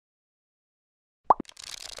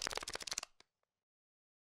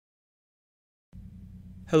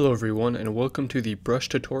Hello everyone and welcome to the brush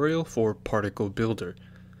tutorial for Particle Builder.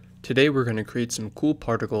 Today we're going to create some cool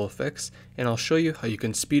particle effects and I'll show you how you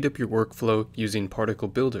can speed up your workflow using Particle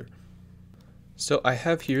Builder. So I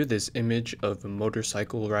have here this image of a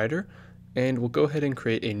motorcycle rider and we'll go ahead and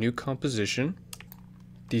create a new composition.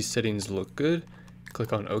 These settings look good.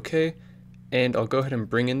 Click on OK and I'll go ahead and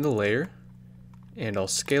bring in the layer and I'll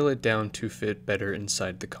scale it down to fit better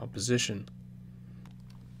inside the composition.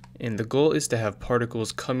 And the goal is to have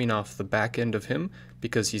particles coming off the back end of him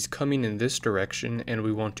because he's coming in this direction and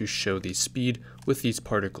we want to show the speed with these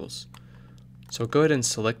particles. So go ahead and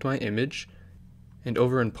select my image and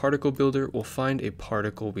over in Particle Builder we'll find a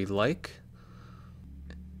particle we like.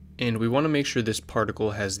 And we want to make sure this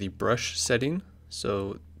particle has the brush setting.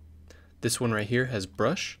 So this one right here has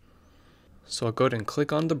brush. So I'll go ahead and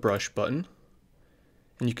click on the brush button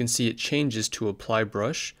and you can see it changes to apply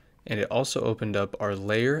brush. And it also opened up our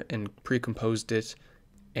layer and pre-composed it,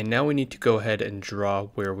 and now we need to go ahead and draw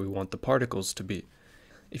where we want the particles to be.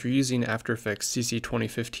 If you're using After Effects CC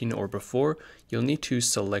 2015 or before, you'll need to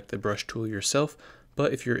select the brush tool yourself,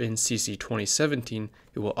 but if you're in CC 2017,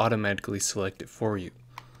 it will automatically select it for you.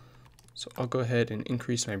 So I'll go ahead and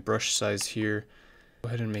increase my brush size here, go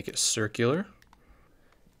ahead and make it circular,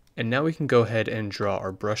 and now we can go ahead and draw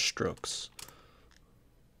our brush strokes.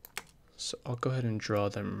 So I'll go ahead and draw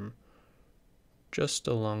them just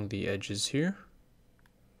along the edges here.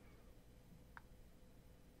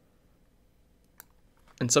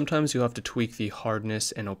 And sometimes you'll have to tweak the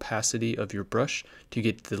hardness and opacity of your brush to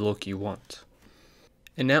get the look you want.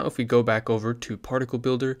 And now if we go back over to Particle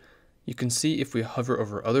Builder, you can see if we hover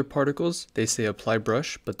over other particles, they say apply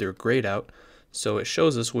brush, but they're grayed out. So it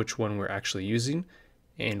shows us which one we're actually using.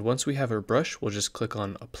 And once we have our brush, we'll just click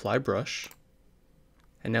on apply brush.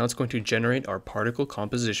 And now it's going to generate our particle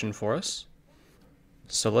composition for us.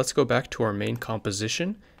 So let's go back to our main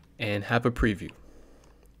composition and have a preview.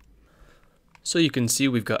 So you can see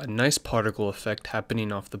we've got a nice particle effect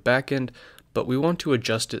happening off the back end, but we want to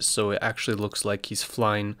adjust it so it actually looks like he's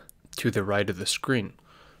flying to the right of the screen.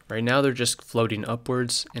 Right now they're just floating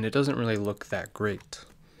upwards and it doesn't really look that great.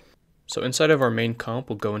 So inside of our main comp,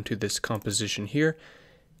 we'll go into this composition here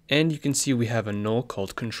and you can see we have a null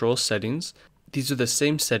called control settings. These are the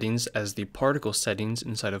same settings as the particle settings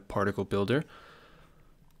inside of Particle Builder.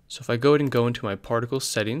 So if I go ahead and go into my particle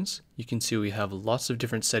settings, you can see we have lots of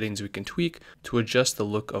different settings we can tweak to adjust the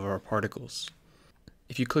look of our particles.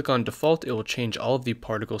 If you click on default, it will change all of the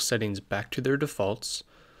particle settings back to their defaults.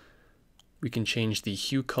 We can change the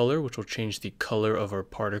hue color, which will change the color of our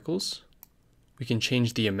particles. We can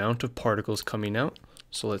change the amount of particles coming out.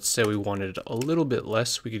 So let's say we wanted a little bit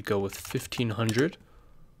less, we could go with 1500.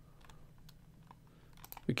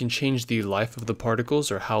 We can change the life of the particles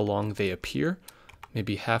or how long they appear,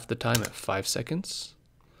 maybe half the time at 5 seconds.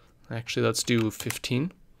 Actually, let's do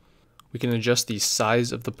 15. We can adjust the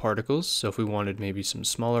size of the particles, so if we wanted maybe some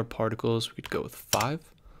smaller particles, we could go with 5.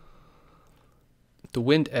 The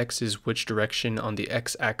wind X is which direction on the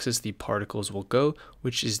X axis the particles will go,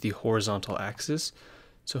 which is the horizontal axis.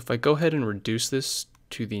 So if I go ahead and reduce this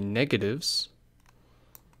to the negatives,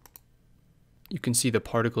 you can see the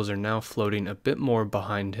particles are now floating a bit more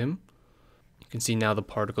behind him. You can see now the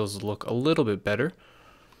particles look a little bit better.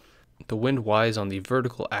 The wind Y is on the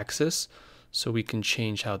vertical axis, so we can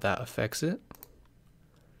change how that affects it.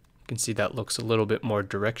 You can see that looks a little bit more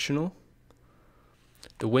directional.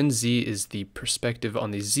 The wind Z is the perspective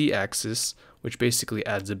on the Z axis, which basically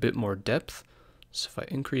adds a bit more depth. So if I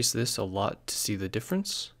increase this a lot to see the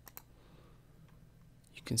difference,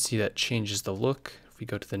 you can see that changes the look. If we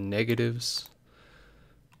go to the negatives,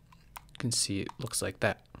 you can see it looks like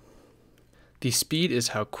that. The speed is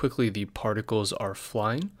how quickly the particles are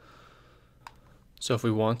flying. So if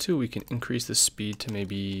we want to, we can increase the speed to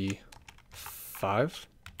maybe 5.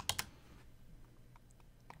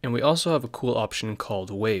 And we also have a cool option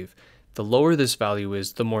called wave. The lower this value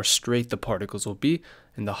is, the more straight the particles will be,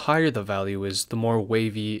 and the higher the value is, the more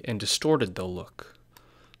wavy and distorted they'll look.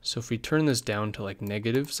 So if we turn this down to like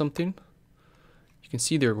negative something, you can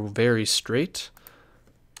see they're very straight.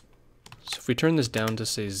 So if we turn this down to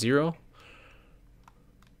say 0,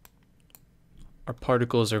 our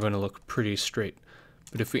particles are going to look pretty straight.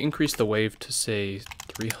 But if we increase the wave to say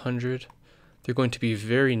 300, they're going to be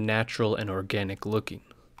very natural and organic looking.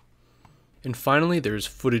 And finally, there's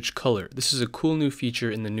footage color. This is a cool new feature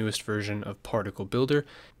in the newest version of Particle Builder.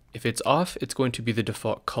 If it's off, it's going to be the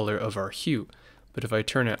default color of our hue. But if I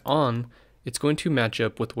turn it on, it's going to match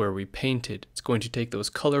up with where we painted. It's going to take those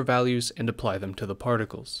color values and apply them to the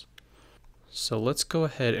particles. So let's go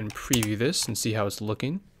ahead and preview this and see how it's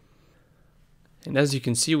looking. And as you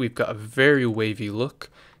can see, we've got a very wavy look,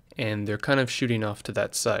 and they're kind of shooting off to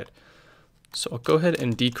that side. So I'll go ahead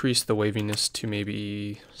and decrease the waviness to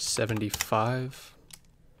maybe 75.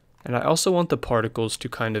 And I also want the particles to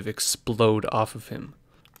kind of explode off of him.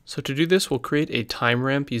 So to do this, we'll create a time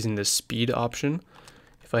ramp using the speed option.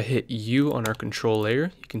 If I hit U on our control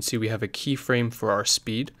layer, you can see we have a keyframe for our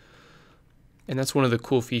speed. And that's one of the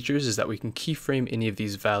cool features, is that we can keyframe any of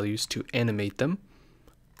these values to animate them.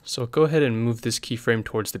 So I'll go ahead and move this keyframe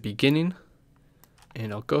towards the beginning.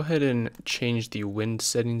 And I'll go ahead and change the wind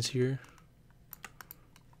settings here.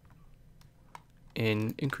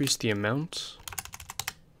 And increase the amount.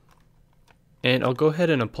 And I'll go ahead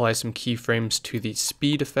and apply some keyframes to the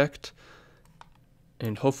speed effect.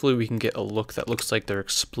 And hopefully we can get a look that looks like they're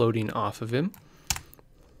exploding off of him. I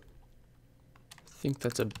think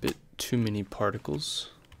that's a bit too many particles.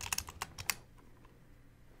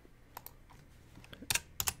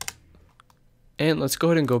 And let's go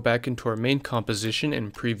ahead and go back into our main composition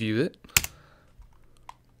and preview it.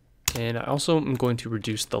 And I also am going to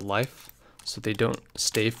reduce the life so they don't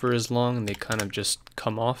stay for as long and they kind of just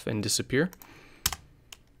come off and disappear.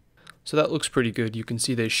 So that looks pretty good. You can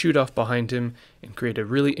see they shoot off behind him and create a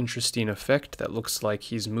really interesting effect that looks like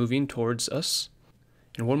he's moving towards us.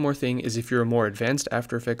 And one more thing is, if you're a more advanced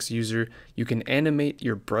After Effects user, you can animate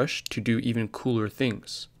your brush to do even cooler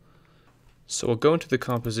things. So we'll go into the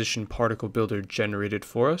composition particle builder generated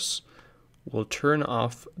for us. We'll turn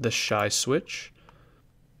off the shy switch,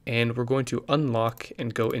 and we're going to unlock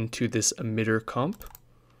and go into this emitter comp.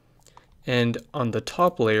 And on the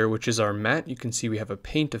top layer, which is our matte, you can see we have a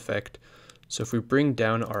paint effect. So if we bring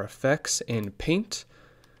down our effects and paint,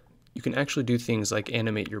 you can actually do things like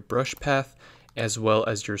animate your brush path as well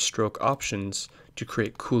as your stroke options to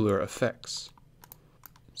create cooler effects.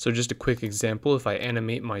 So just a quick example, if I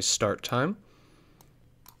animate my start time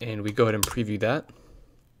and we go ahead and preview that,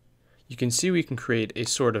 you can see we can create a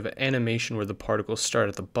sort of animation where the particles start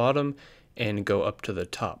at the bottom and go up to the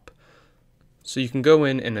top. So you can go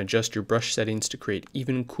in and adjust your brush settings to create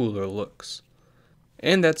even cooler looks.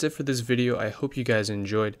 And that's it for this video. I hope you guys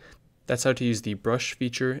enjoyed. That's how to use the brush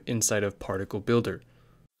feature inside of Particle Builder.